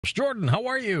Jordan, how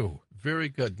are you? Very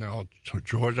good. Now,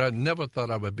 George, I never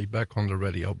thought I would be back on the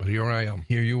radio, but here I am.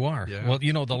 Here you are. Yeah. Well,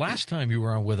 the last time you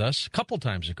were on with us, a couple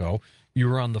times ago, you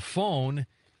were on the phone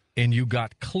and you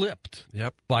got clipped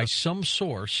Yep. by some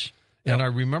source. Yep. And I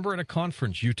remember at a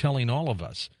conference you telling all of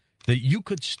us that you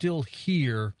could still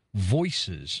hear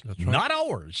voices, That's right. not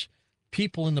ours,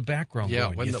 people in the background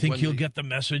Yeah, going, you think you'll get the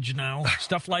message now?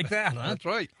 Stuff like that, huh? That's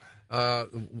right.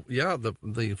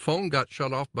 The phone got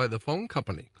shut off by the phone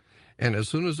company. And as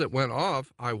soon as it went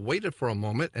off, I waited for a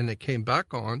moment, and it came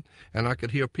back on, and I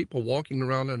could hear people walking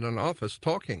around in an office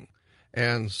talking.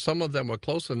 And some of them were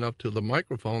close enough to the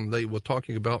microphone, they were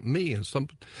talking about me. And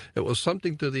it was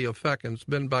something to the effect, and it's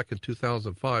been back in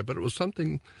 2005, but it was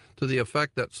something to the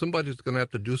effect that somebody's going to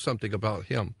have to do something about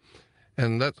him.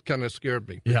 And that kind of scared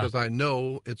me because I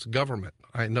know it's government.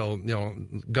 I know,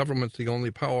 government's the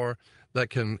only power that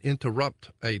can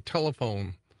interrupt a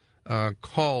telephone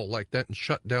call like that and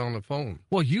shut down the phone.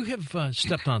 Well, you have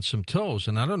stepped on some toes,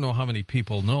 and I don't know how many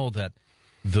people know that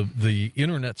the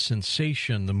internet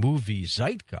sensation, the movie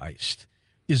Zeitgeist,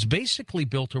 is basically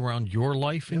built around your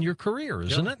life and your career,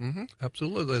 isn't it? Mm-hmm.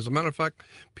 Absolutely. As a matter of fact,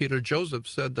 Peter Joseph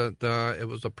said that it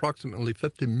was approximately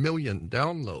 50 million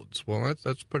downloads. Well,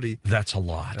 that's pretty. That's a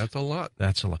lot. That's a lot.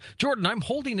 That's a lot. Jordan, I'm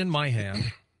holding in my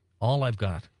hand all I've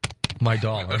got, my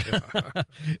dollar.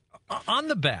 On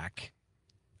the back,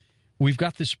 we've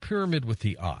got this pyramid with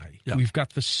the eye. Yeah. We've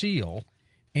got the seal.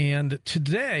 And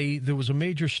today there was a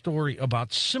major story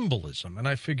about symbolism. And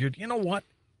I figured, you know what?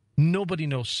 Nobody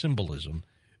knows symbolism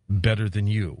better than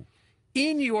you.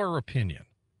 In your opinion,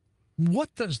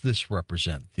 what does this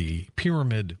represent, the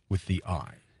pyramid with the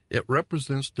eye? It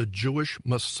represents the Jewish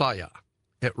Messiah.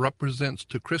 It represents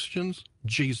to Christians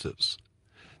Jesus.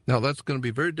 Now, that's going to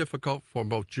be very difficult for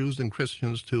both Jews and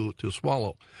Christians to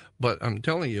swallow. But I'm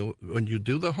telling you, when you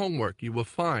do the homework, you will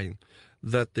find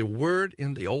that the word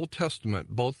in the Old Testament,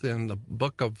 both in the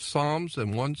book of Psalms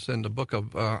and once in the book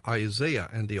of Isaiah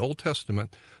in the Old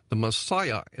Testament, the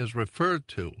Messiah is referred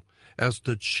to as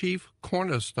the chief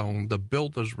cornerstone the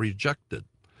builders rejected.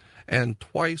 And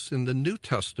twice in the New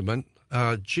Testament,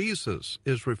 Jesus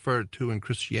is referred to in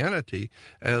Christianity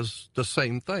as the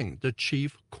same thing, the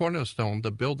chief cornerstone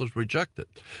the builders rejected.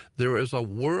 There is a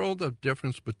world of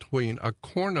difference between a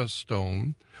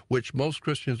cornerstone, which most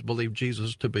Christians believe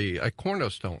Jesus to be a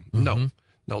cornerstone. Mm-hmm.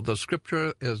 No, the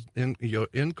scripture you're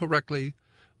incorrectly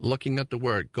looking at the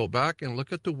word. Go back and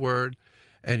look at the word,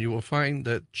 and you will find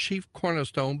that chief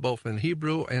cornerstone, both in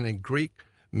Hebrew and in Greek,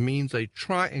 means a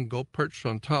triangle perched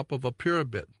on top of a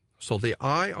pyramid. So the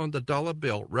eye on the dollar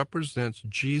bill represents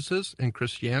Jesus in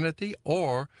Christianity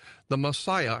or the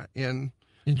Messiah in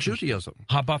Judaism.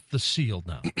 How about the seal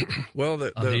now? Well,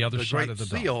 the other side great of the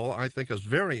seal, I think, is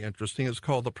very interesting. It's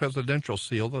called the presidential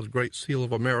seal, the Great Seal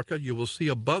of America. You will see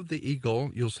above the eagle,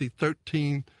 you'll see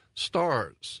 13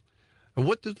 stars. And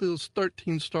what do those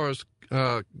 13 stars,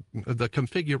 the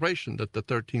configuration that the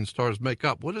 13 stars make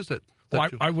up, what is it? Well,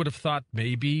 I would have thought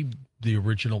maybe the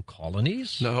original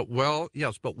colonies. No, well,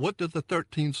 yes, but what do the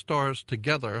 13 stars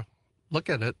together, look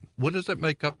at it, what does it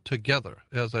make up together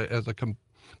as a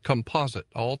composite,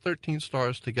 all 13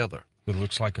 stars together? It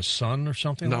looks like a sun or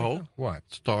something like that? What?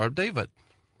 Star of David.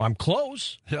 I'm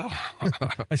close. Yeah.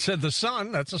 I said the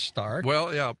sun, that's a star.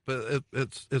 Well, yeah, but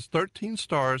it's 13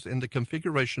 stars in the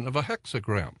configuration of a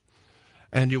hexagram.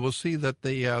 And you will see that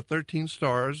the 13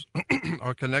 stars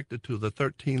are connected to the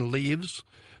 13 leaves,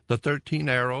 the 13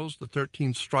 arrows, the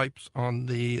 13 stripes on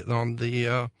the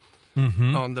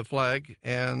flag,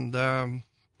 and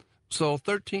so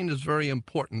 13 is very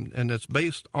important, and it's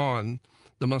based on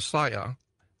the Messiah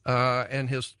and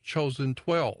his chosen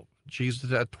 12. Jesus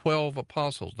had 12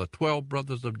 apostles, the 12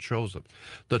 brothers of Joseph,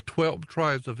 the 12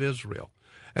 tribes of Israel.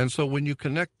 And so when you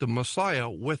connect the Messiah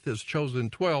with his chosen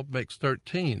 12 makes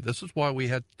 13. This is why we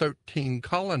had 13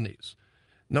 colonies.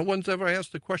 No one's ever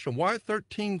asked the question, why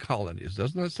 13 colonies?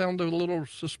 Doesn't that sound a little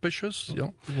suspicious? You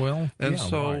know? Well, and yeah,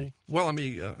 so, why? well, I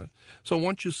mean, so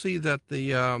once you see that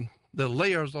the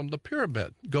layers on the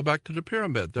pyramid, go back to the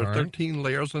pyramid. There are 13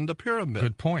 layers on the pyramid.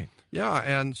 Good point. Yeah,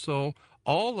 and so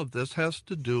all of this has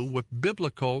to do with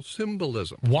biblical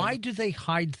symbolism. Why do they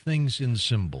hide things in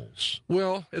symbols?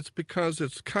 Well, it's because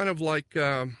it's kind of like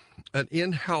an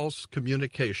in-house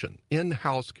communication.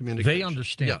 They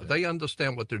understand. Yeah, they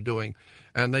understand what they're doing,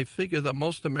 and they figure that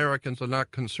most Americans are not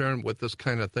concerned with this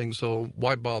kind of thing, so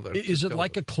why bother? Is it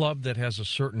like a club that has a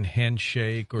certain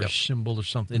handshake or symbol or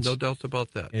something? No doubt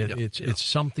about that. It's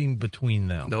something between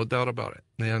them. No doubt about it.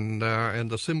 And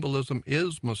the symbolism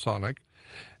is Masonic.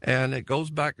 And it goes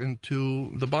back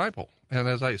into the Bible. And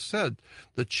as I said,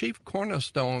 the chief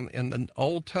cornerstone in the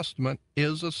Old Testament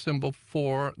is a symbol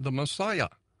for the Messiah.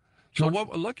 So what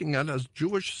we're looking at is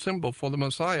Jewish symbol for the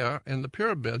Messiah in the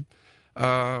pyramid,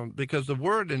 because the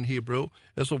word in Hebrew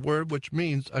is a word which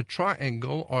means a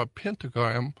triangle or a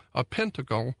pentagram, a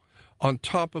pentacle on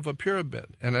top of a pyramid.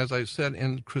 And as I said,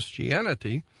 in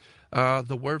Christianity,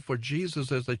 the word for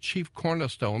Jesus is a chief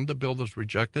cornerstone. The builders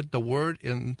rejected. The word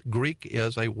in Greek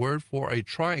is a word for a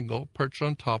triangle perched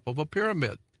on top of a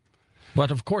pyramid. But,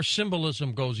 of course,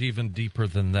 symbolism goes even deeper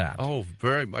than that. Oh,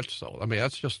 very much so. I mean,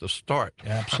 that's just the start.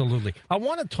 Absolutely. I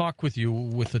want to talk with you,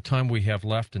 with the time we have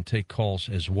left, and take calls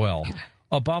as well,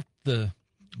 about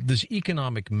this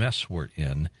economic mess we're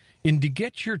in, and to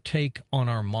get your take on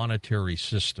our monetary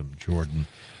system, Jordan.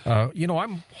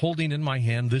 I'm holding in my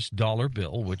hand this dollar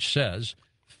bill, which says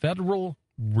Federal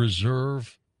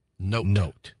Reserve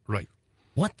Note. Right.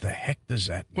 What the heck does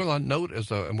that mean? Well, a note is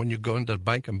when you go into the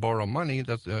bank and borrow money,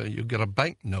 that's you get a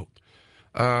bank note.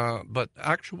 But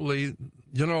actually,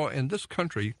 in this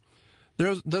country,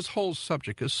 this whole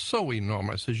subject is so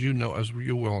enormous, as you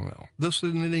well know. This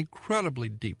is an incredibly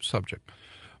deep subject.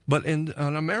 But in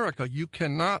America, you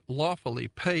cannot lawfully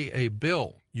pay a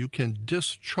bill. You can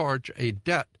discharge a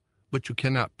debt, but you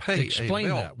cannot pay a bill. Explain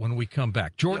that when we come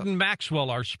back. Jordan Maxwell,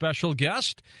 our special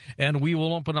guest, and we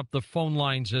will open up the phone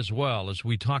lines as well as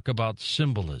we talk about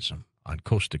symbolism on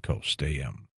Coast to Coast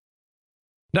AM.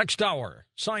 Next hour,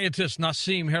 scientist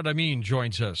Nassim Herdamine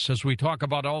joins us as we talk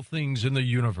about all things in the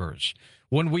universe.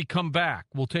 When we come back,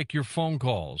 we'll take your phone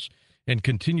calls and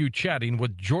continue chatting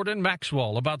with Jordan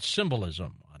Maxwell about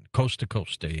symbolism on Coast to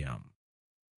Coast AM.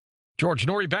 George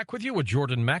Norrie back with you with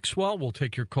Jordan Maxwell. We'll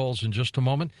take your calls in just a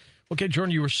moment. Okay,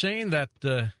 Jordan, you were saying that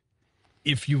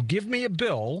if you give me a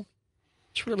bill,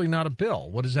 it's really not a bill.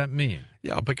 What does that mean?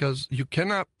 Yeah, because you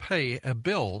cannot pay a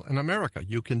bill in America.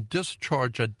 You can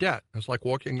discharge a debt. It's like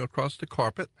walking across the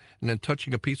carpet and then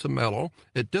touching a piece of metal.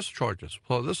 It discharges.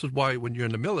 So this is why when you're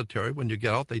in the military, when you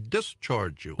get out, they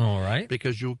discharge you. All right.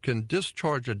 Because you can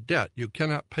discharge a debt. You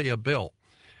cannot pay a bill.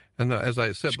 And as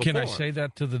I said before... Can I say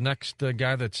that to the next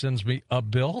guy that sends me a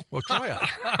bill? Well, try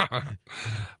it.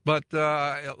 But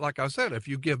like I said, if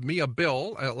you give me a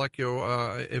bill,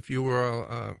 if you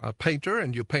were a painter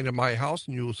and you painted my house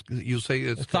and you say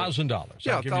it's $1,000.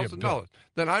 Yeah, $1,000.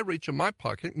 Then I reach in my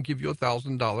pocket and give you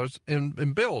 $1,000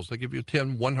 in bills. I give you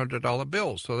 10 $100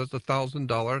 bills. So that's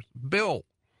 $1,000 bill.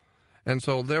 And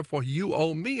so therefore you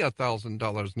owe me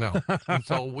 $1,000 now. And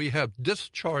so we have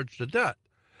discharged the debt.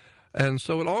 And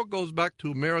so it all goes back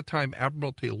to maritime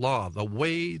admiralty law, the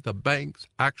way the banks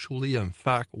actually, in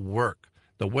fact, work,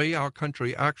 the way our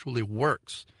country actually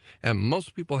works. And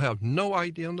most people have no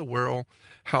idea in the world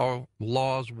how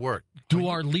laws work. Do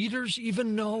our leaders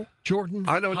even know, Jordan?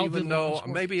 I don't even know.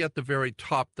 Maybe at the very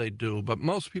top they do, but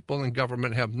most people in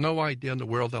government have no idea in the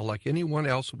world. They're like anyone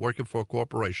else working for a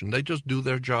corporation. They just do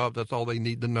their job. That's all they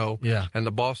need to know. Yeah. And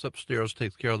the boss upstairs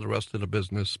takes care of the rest of the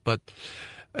business. But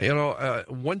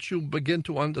once you begin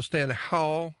to understand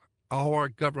how our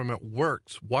government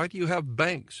works, why do you have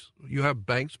banks? You have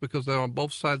banks because they're on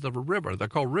both sides of a river. They're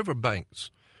called river banks.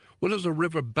 What does a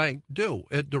river bank do?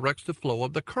 It directs the flow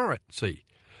of the currency.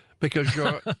 Because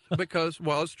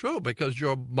it's true, because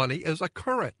your money is a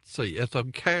currency. It's a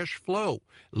cash flow,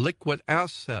 liquid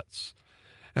assets.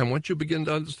 And once you begin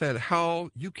to understand how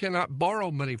you cannot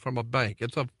borrow money from a bank,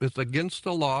 it's against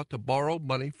the law to borrow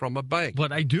money from a bank.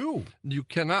 But I do. You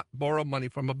cannot borrow money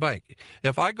from a bank.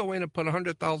 If I go in and put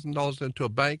 $100,000 into a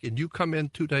bank and you come in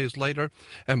 2 days later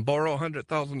and borrow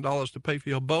 $100,000 to pay for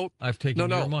your boat, I've taken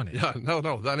your money. Yeah, no,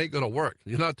 that ain't going to work.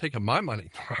 You're not taking my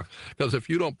money because if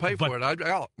you don't pay for it, I'm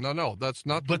out. No, that's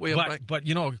not the way. But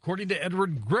according to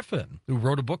Edward Griffin, who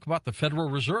wrote a book about the Federal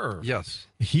Reserve, yes,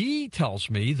 he tells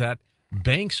me that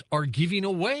banks are giving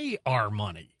away our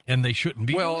money, and they shouldn't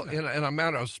be. Well, in a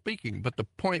manner of speaking, but the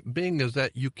point being is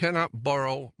that you cannot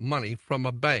borrow money from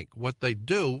a bank. What they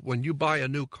do when you buy a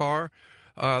new car,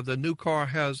 the new car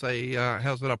has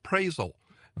an appraisal,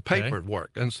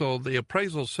 paperwork, and so the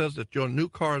appraisal says that your new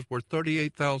car is worth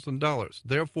 $38,000.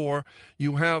 Therefore,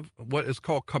 you have what is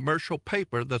called commercial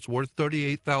paper that's worth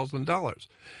 $38,000.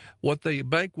 What the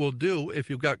bank will do, if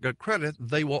you've got good credit,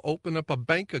 they will open up a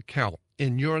bank account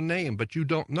in your name, but you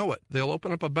don't know it. They'll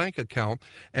open up a bank account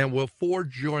and will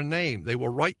forge your name. They will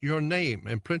write your name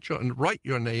and write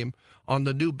your name on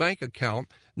the new bank account.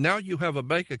 Now you have a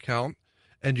bank account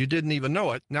and you didn't even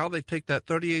know it. Now they take that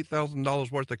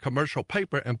 $38,000 worth of commercial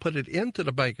paper and put it into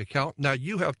the bank account. Now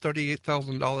you have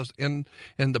 $38,000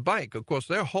 in the bank. Of course,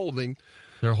 they're holding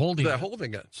They're holding They're it.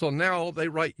 holding it. So now they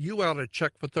write you out a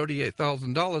check for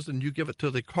 $38,000 and you give it to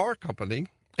the car company.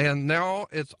 And now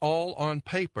it's all on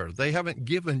paper. They haven't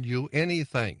given you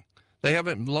anything. They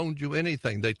haven't loaned you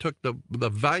anything. They took the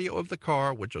value of the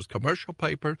car, which is commercial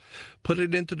paper, put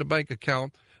it into the bank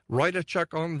account, write a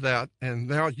check on that, and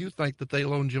now you think that they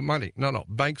loaned you money. No.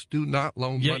 Banks do not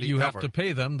loan Yet money you have ever. to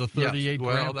pay them the 38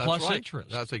 grand that's plus right. interest.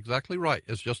 That's exactly right.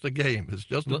 It's just a game. It's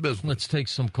just a business. Let's take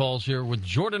some calls here with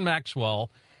Jordan Maxwell.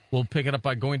 We'll pick it up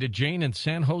by going to Jane in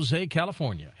San Jose,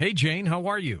 California. Hey, Jane, how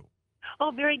are you? Oh,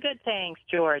 very good. Thanks,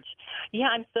 George. Yeah,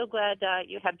 I'm so glad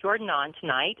you have Jordan on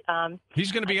tonight.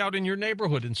 He's going to be out in your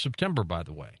neighborhood in September, by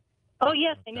the way. Oh,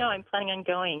 yes, I know. I'm planning on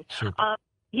going. Super.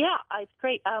 Yeah, it's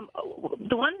great.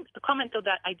 The one comment, though,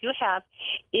 that I do have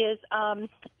is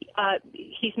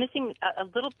he's missing a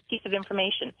little piece of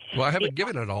information. Well, I haven't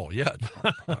given it all yet.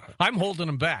 I'm holding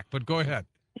him back, but go ahead.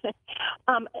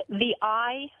 The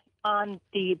eye on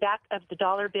the back of the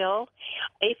dollar bill,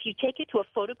 if you take it to a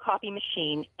photocopy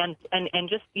machine and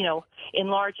just,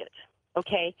 enlarge it,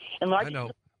 okay? Enlarge I know.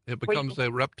 it. It becomes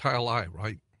a reptile eye,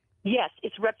 right? Yes,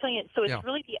 it's reptilian. So it's Yeah.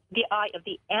 really the eye of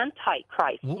the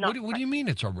Antichrist. What do you mean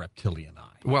it's a reptilian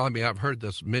eye? Well, I mean, I've heard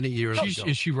this many years ago.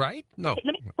 Is she right? No. Let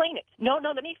me explain it. No,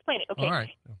 let me explain it. Okay. All right.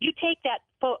 You take that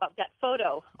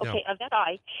photo, okay, of that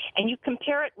eye, and you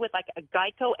compare it with like a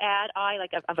Geico ad eye,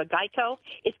 like of a Geico.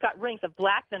 It's got rings of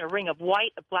black, then a ring of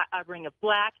white, a ring of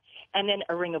black, and then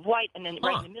a ring of white, and then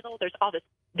right in the middle, there's all this.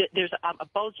 There's a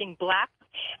bulging black.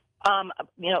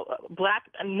 Black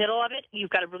middle of it. You've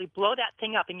got to really blow that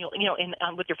thing up, and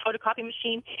with your photocopy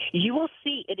machine, you will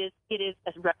see it is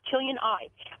a reptilian eye.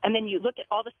 And then you look at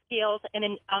all the scales, and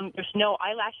then there's no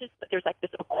eyelashes, but there's like this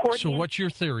accordion. So what's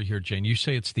your theory here, Jane? You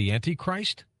say it's the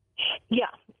Antichrist? Yeah,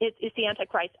 it's the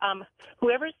Antichrist.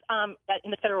 Whoever's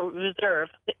in the Federal Reserve,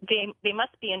 they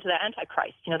must be into the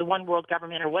Antichrist. The one world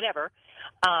government or whatever.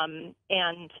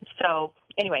 And so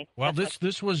anyway. Well,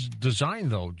 this was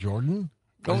designed though, Jordan.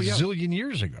 A zillion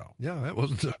years ago. Yeah, it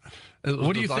was.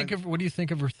 What do you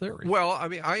think of her theory? Well, I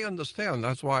mean, I understand.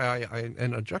 That's why I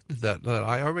interjected that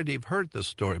I already have heard this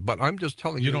story, but I'm just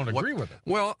telling you. You don't agree with it?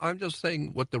 Well, I'm just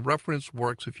saying what the reference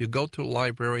works. If you go to a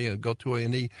library and go to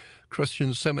any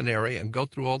Christian seminary and go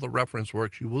through all the reference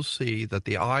works, you will see that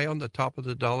the eye on the top of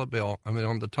the dollar bill,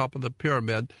 on the top of the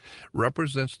pyramid,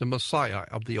 represents the Messiah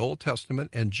of the Old Testament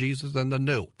and Jesus in the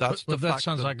New. But that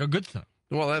sounds like a good thing.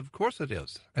 Well, of course it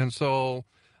is. And so,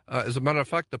 as a matter of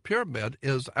fact, the pyramid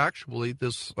is actually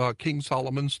this King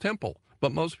Solomon's temple.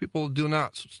 But most people do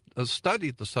not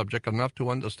study the subject enough to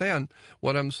understand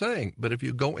what I'm saying. But if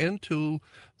you go into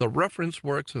the reference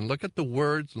works and look at the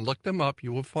words and look them up,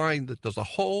 you will find that there's a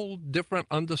whole different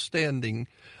understanding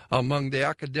among the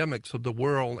academics of the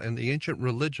world and the ancient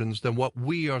religions than what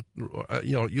we are,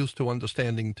 used to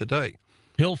understanding today.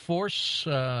 Hill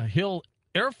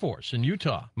Air Force in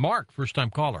Utah. Mark, first-time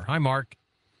caller. Hi, Mark.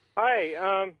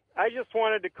 Hi. I just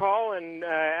wanted to call and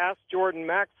ask Jordan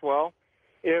Maxwell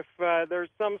if there's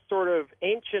some sort of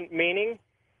ancient meaning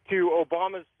to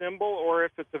Obama's symbol or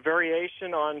if it's a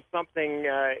variation on something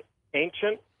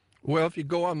ancient. Well, if you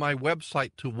go on my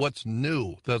website to what's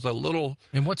new, there's a little...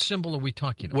 And what symbol are we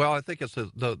talking about? Well, I think it's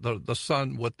the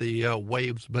sun with the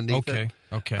waves beneath it.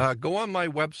 Okay. Go on my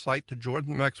website to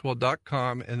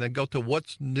jordanmaxwell.com and then go to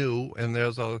what's new, and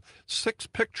there's 6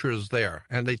 pictures there,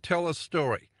 and they tell a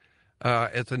story.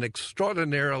 It's an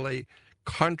extraordinarily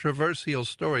controversial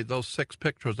story, those 6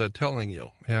 pictures are telling you.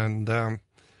 And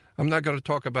I'm not going to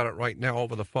talk about it right now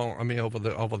over the phone,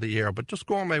 over the air, but just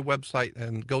go on my website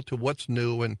and go to what's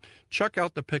new and check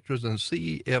out the pictures and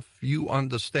see if you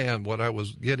understand what I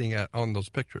was getting at on those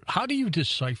pictures. How do you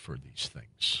decipher these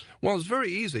things? Well, it's very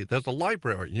easy. There's a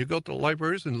library. You go to the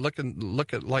libraries and look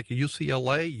at like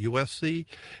UCLA, USC,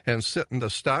 and sit in the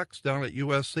stacks down at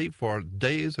USC for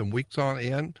days and weeks on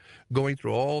end, going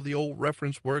through all the old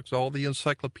reference works, all the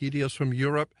encyclopedias from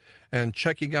Europe, and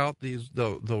checking out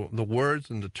the words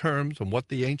and the terms and what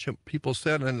the ancient people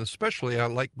said. And especially I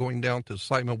like going down to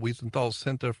Simon Wiesenthal's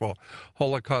Center for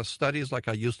Holocaust Studies like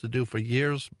I used to do for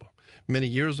many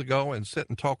years ago, and sit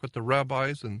and talk with the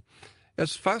rabbis. And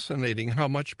it's fascinating how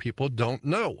much people don't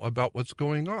know about what's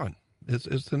going on.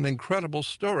 It's an incredible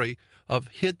story of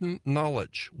hidden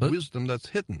knowledge, wisdom that's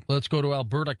hidden. Let's go to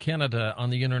Alberta, Canada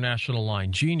on the international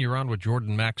line. Gene, you're on with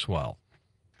Jordan Maxwell.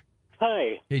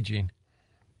 Hi. Hey, Gene.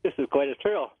 This is quite a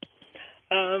thrill.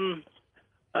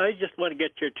 I just want to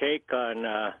get your take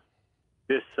on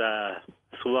this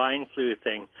swine flu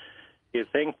thing. Do you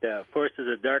think the forces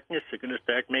of darkness are going to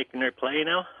start making their play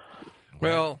now?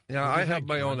 Well, yeah, What do I you have think,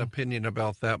 my own Jordan? opinion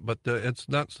about that, but it's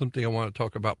not something I want to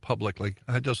talk about publicly.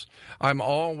 I'm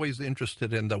always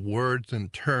interested in the words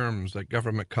and terms that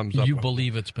government comes up You with.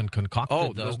 believe it's been concocted,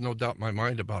 Oh, though? there's no doubt in my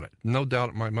mind about it. No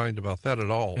doubt in my mind about that at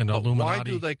all. And But why do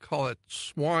Illuminati? they call it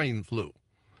swine flu?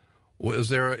 Is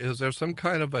there some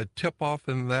kind of a tip-off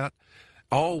in that?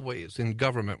 Always in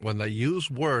government, when they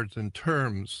use words and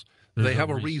terms, they have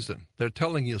a reason. They're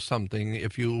telling you something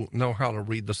if you know how to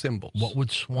read the symbols. What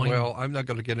would swine? Well, I'm not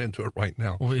going to get into it right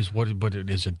now. Well, is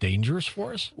it dangerous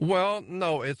for us? Well,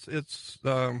 no,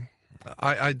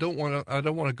 I don't want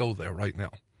to go there right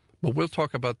now. But we'll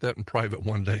talk about that in private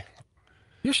one day.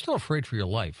 You're still afraid for your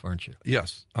life, aren't you?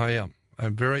 Yes, I am.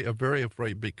 I'm very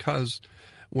afraid, because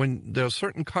when there are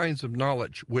certain kinds of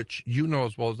knowledge, which you know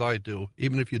as well as I do,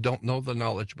 even if you don't know the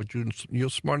knowledge, but you're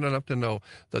smart enough to know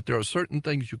that there are certain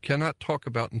things you cannot talk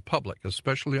about in public,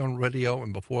 especially on radio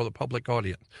and before the public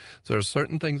audience. There are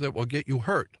certain things that will get you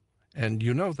hurt, and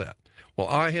you know that. Well,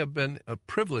 I have been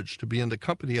privileged to be in the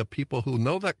company of people who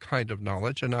know that kind of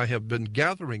knowledge, and I have been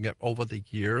gathering it over the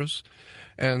years.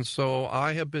 And so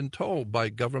I have been told by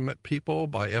government people,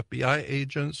 by FBI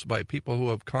agents, by people who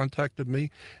have contacted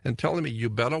me and telling me, you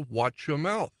better watch your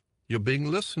mouth. You're being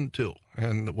listened to.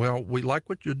 And, well, we like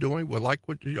what you're doing. We like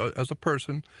what you as a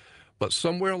person. But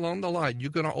somewhere along the line,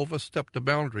 you're going to overstep the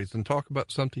boundaries and talk about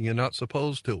something you're not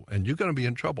supposed to, and you're going to be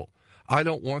in trouble. I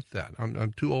don't want that.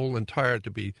 I'm too old and tired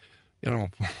to be,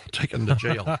 taken to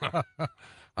jail.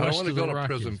 I don't want to go to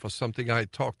prison for something I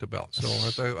talked about.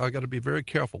 So I got to be very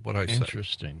careful what I say.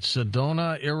 Interesting.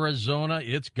 Sedona, Arizona.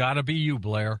 It's got to be you,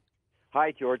 Blair.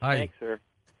 Hi, George. Hi. Thanks, sir.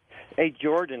 Hey,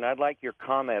 Jordan, I'd like your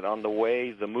comment on the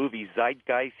way the movie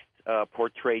Zeitgeist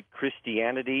portrayed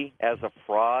Christianity as a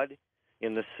fraud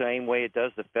in the same way it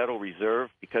does the Federal Reserve,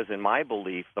 because in my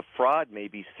belief, the fraud may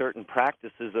be certain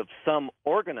practices of some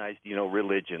organized,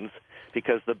 religions,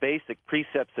 because the basic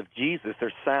precepts of Jesus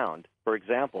are sound. For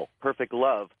example, perfect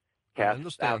love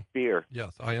casts out fear.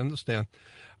 Yes, I understand.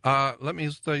 Let me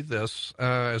say this,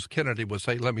 as Kennedy would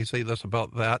say, let me say this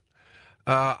about that.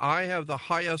 I have the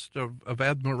highest of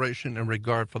admiration and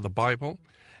regard for the Bible.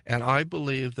 And I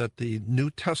believe that the New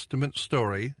Testament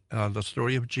story, the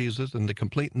story of Jesus and the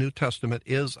complete New Testament,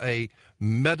 is a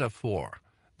metaphor.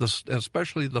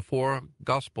 Especially the four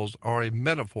Gospels are a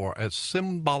metaphor, a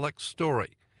symbolic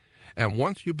story. And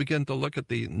once you begin to look at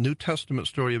the New Testament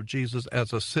story of Jesus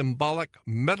as a symbolic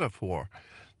metaphor,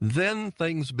 then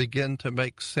things begin to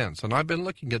make sense. And I've been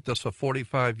looking at this for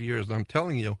 45 years, and I'm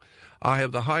telling you, I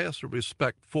have the highest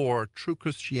respect for true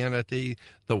Christianity,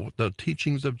 the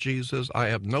teachings of Jesus. I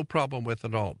have no problem with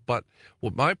it all. But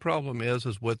what my problem is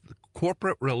with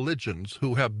corporate religions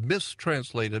who have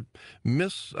mistranslated,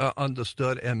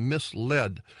 misunderstood, and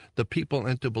misled the people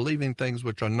into believing things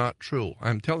which are not true.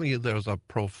 I'm telling you, there's a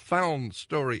profound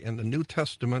story in the New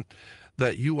Testament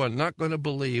that you are not going to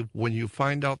believe when you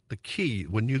find out the key,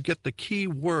 when you get the key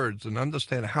words and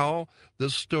understand how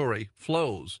this story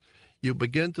flows. You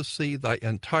begin to see the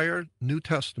entire New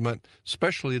Testament,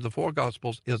 especially the four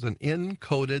Gospels, is an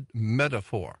encoded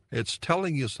metaphor. It's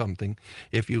telling you something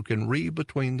if you can read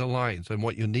between the lines. And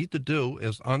what you need to do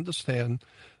is understand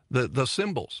the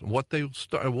symbols, what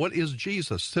is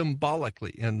Jesus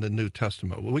symbolically in the New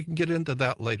Testament. We can get into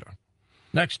that later.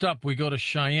 Next up, we go to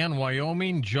Cheyenne,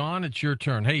 Wyoming. John, it's your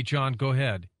turn. Hey, John, go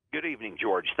ahead. Good evening,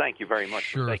 George. Thank you very much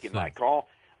Sure for taking thing. my call.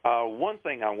 One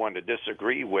thing I want to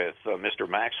disagree with Mr.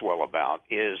 Maxwell about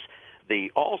is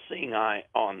the all-seeing eye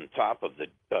on top of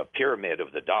the pyramid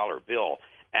of the dollar bill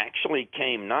actually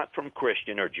came not from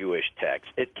Christian or Jewish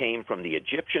texts. It came from the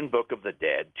Egyptian Book of the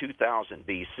Dead, 2000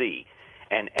 B.C.,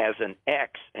 and as an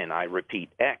ex, and I repeat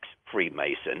ex,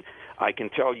 Freemason, I can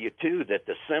tell you, too, that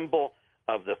the symbol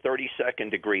of the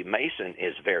 32nd degree Mason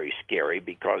is very scary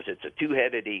because it's a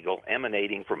two-headed eagle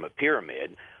emanating from a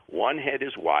pyramid. One head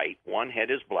is white, one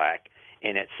head is black,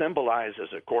 and it symbolizes,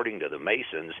 according to the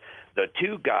Masons, the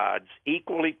two gods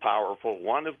equally powerful,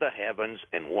 one of the heavens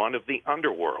and one of the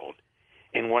underworld.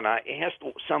 And when I asked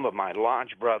some of my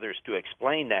lodge brothers to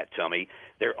explain that to me,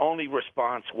 their only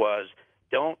response was,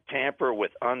 don't tamper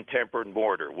with untempered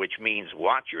mortar, which means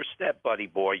watch your step, buddy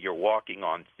boy, you're walking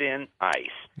on thin ice.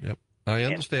 Yep. I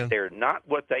understand. And they're not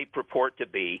what they purport to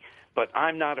be, but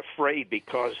I'm not afraid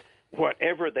because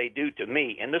whatever they do to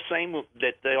me, and the same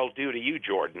that they'll do to you,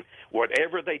 Jordan,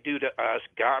 whatever they do to us,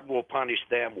 God will punish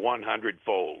them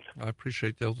 100-fold. I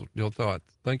appreciate your thought.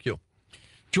 Thank you.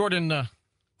 Jordan,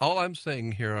 all I'm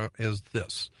saying here is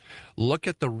this. Look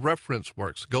at the reference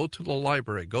works. Go to the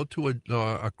library. Go to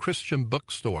a Christian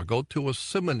bookstore. Go to a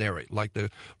seminary, like the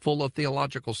Fuller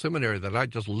Theological Seminary that I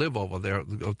just live over there,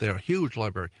 their huge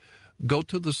library. go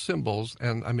to the symbols,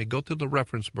 go to the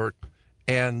reference book,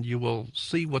 and you will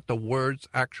see what the words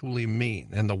actually mean.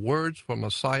 And the words for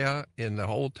Messiah in the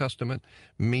Old Testament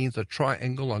means a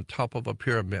triangle on top of a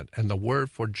pyramid. And the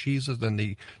word for Jesus in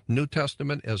the New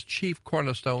Testament is chief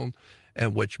cornerstone,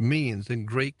 and which means in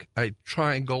Greek a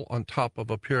triangle on top of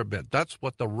a pyramid. That's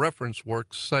what the reference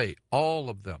works say, all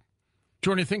of them.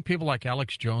 Jordan, you think people like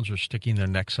Alex Jones are sticking their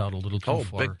necks out a little too far?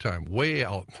 Oh, big time, way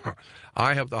out.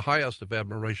 I have the highest of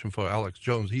admiration for Alex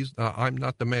Jones. I'm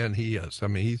not the man he is. I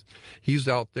mean, he's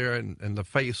out there in the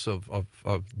face of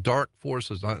dark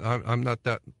forces. I'm not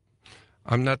that.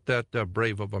 I'm not that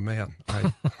brave of a man.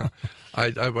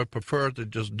 I would prefer to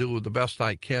just do the best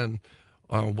I can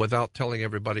without telling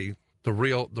everybody the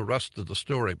rest of the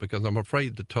story, because I'm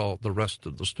afraid to tell the rest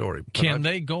of the story. But Can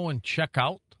they go and check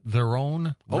out their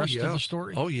own rest yes. of the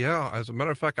story? Oh, yeah. As a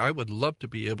matter of fact, I would love to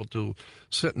be able to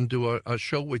sit and do a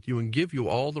show with you and give you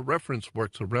all the reference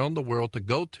works around the world to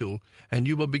go to, and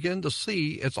you will begin to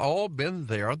see it's all been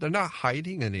there. They're not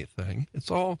hiding anything. It's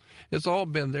all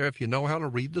been there if you know how to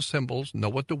read the symbols, know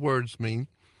what the words mean.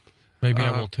 Maybe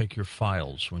I will take your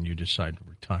files when you decide to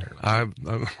retire.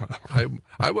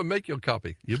 I will make you a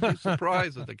copy. You'd be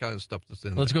surprised at the kind of stuff that's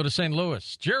in Let's there. go to St.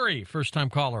 Louis. Jerry, first-time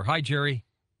caller. Hi, Jerry.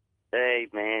 Hey,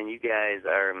 man, you guys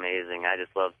are amazing. I could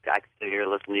sit here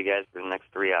and listen to you guys for the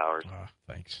next 3 hours.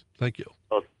 Thanks. Thank you.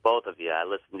 Both of you. I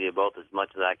listen to you both as much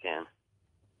as I can.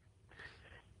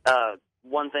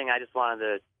 One thing I just wanted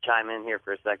to chime in here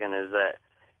for a second is that,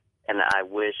 and I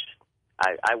wish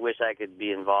I could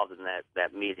be involved in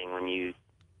that meeting when you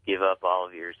give up all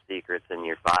of your secrets and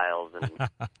your files. And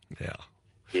yeah.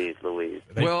 Jeez Louise.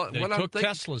 They took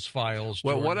Tesla's files.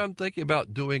 Well, Jordan. what I'm thinking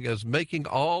about doing is making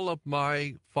all of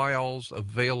my files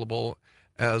available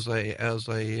as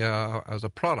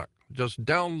a product. Just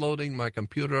downloading my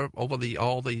computer over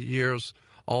all these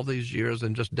years,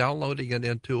 and just downloading it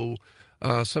into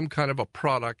some kind of a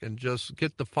product, and just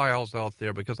get the files out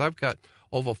there, because I've got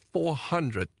over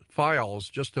 400 files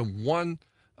just in one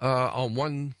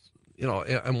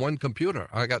in one computer.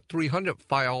 I got 300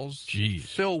 files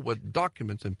filled with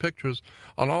documents and pictures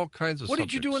on all kinds of What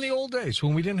subjects. did you do in the old days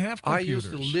when we didn't have computers? I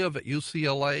used to live at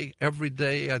UCLA every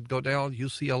day. I'd go down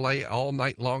UCLA all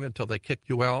night long until they kicked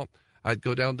you out. I'd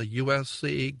go down to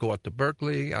USC, go out to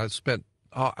Berkeley. I spent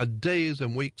days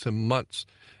and weeks and months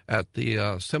at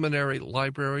the seminary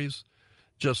libraries,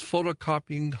 just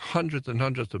photocopying hundreds and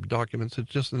hundreds of documents. It's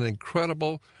just an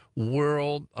incredible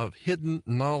world of hidden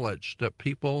knowledge that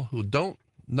people who don't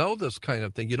know this kind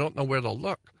of thing, you don't know where to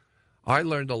look. I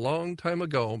learned a long time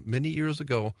ago, many years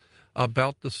ago,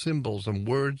 about the symbols and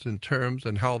words and terms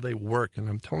and how they work. And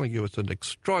I'm telling you, it's an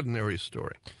extraordinary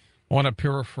story. I want to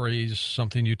paraphrase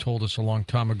something you told us a long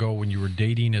time ago when you were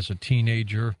dating as a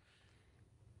teenager.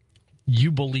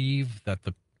 You believe that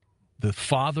the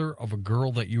father of a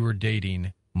girl that you were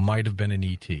dating might have been an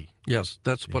E.T. Yes,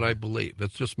 that's what I believe.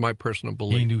 It's just my personal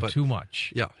belief. He knew too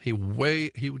much. Yeah, he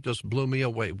just blew me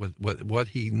away with what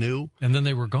he knew. And then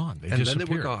they were gone. They disappeared. Then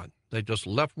they were gone. They just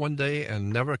left one day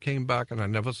and never came back, and I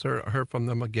never heard from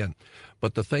them again.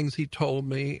 But the things he told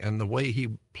me and the way he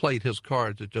played his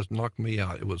cards, it just knocked me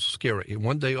out. It was scary.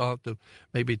 One day I'll have to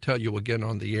maybe tell you again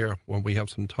on the air when we have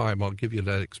some time. I'll give you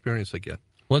that experience again.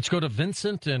 Let's go to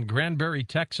Vincent in Granbury,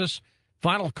 Texas.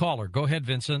 Final caller. Go ahead,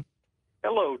 Vincent.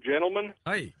 Hello, gentlemen.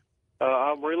 Hi.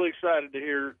 I'm really excited to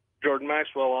hear Jordan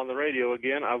Maxwell on the radio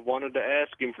again. I've wanted to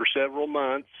ask him for several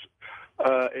months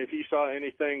if he saw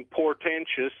anything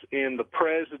portentous in the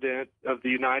President of the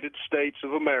United States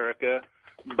of America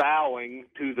bowing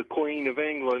to the Queen of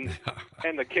England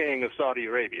and the King of Saudi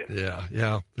Arabia.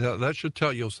 Yeah, that should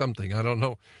tell you something. I don't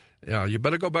know. Yeah, you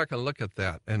better go back and look at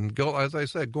that. And go, as I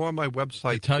said, go on my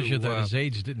website. It tells you that his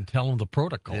age didn't tell him the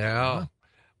protocol. Yeah. Huh?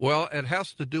 Well, it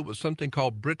has to do with something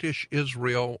called British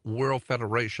Israel World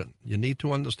Federation. You need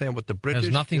to understand what the British... It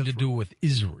has nothing to do with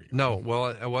Israel. No, well,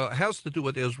 it has to do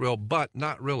with Israel, but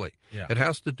not really. Yeah. It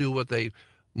has to do with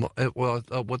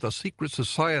with a secret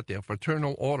society, a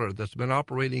fraternal order that's been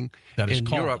operating in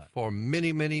Europe for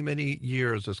many, many, many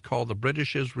years. It's called the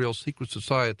British Israel Secret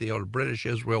Society, or the British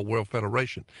Israel World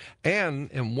Federation. And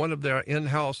in one of their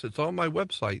in-house, it's on my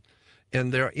website,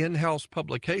 in their in-house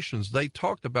publications, they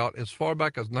talked about as far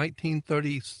back as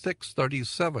 1936,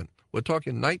 37. We're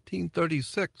talking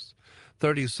 1936,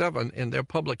 37. In their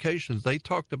publications, they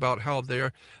talked about how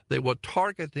they were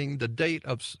targeting the date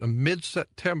of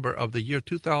mid-September of the year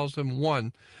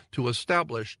 2001 to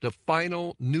establish the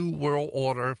final new world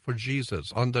order for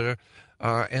Jesus under,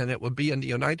 and it would be in the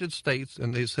United States,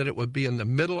 and they said it would be in the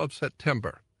middle of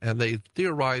September, and they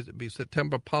theorized it'd be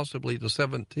September, possibly the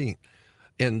 17th.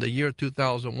 in the year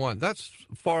 2001. That's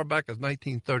far back as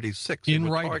 1936. In They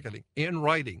were writing. targeting. In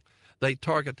writing. They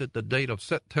targeted the date of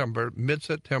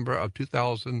mid-September of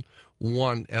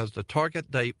 2001 as the target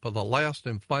date for the last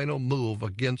and final move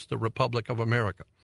against the Republic of America.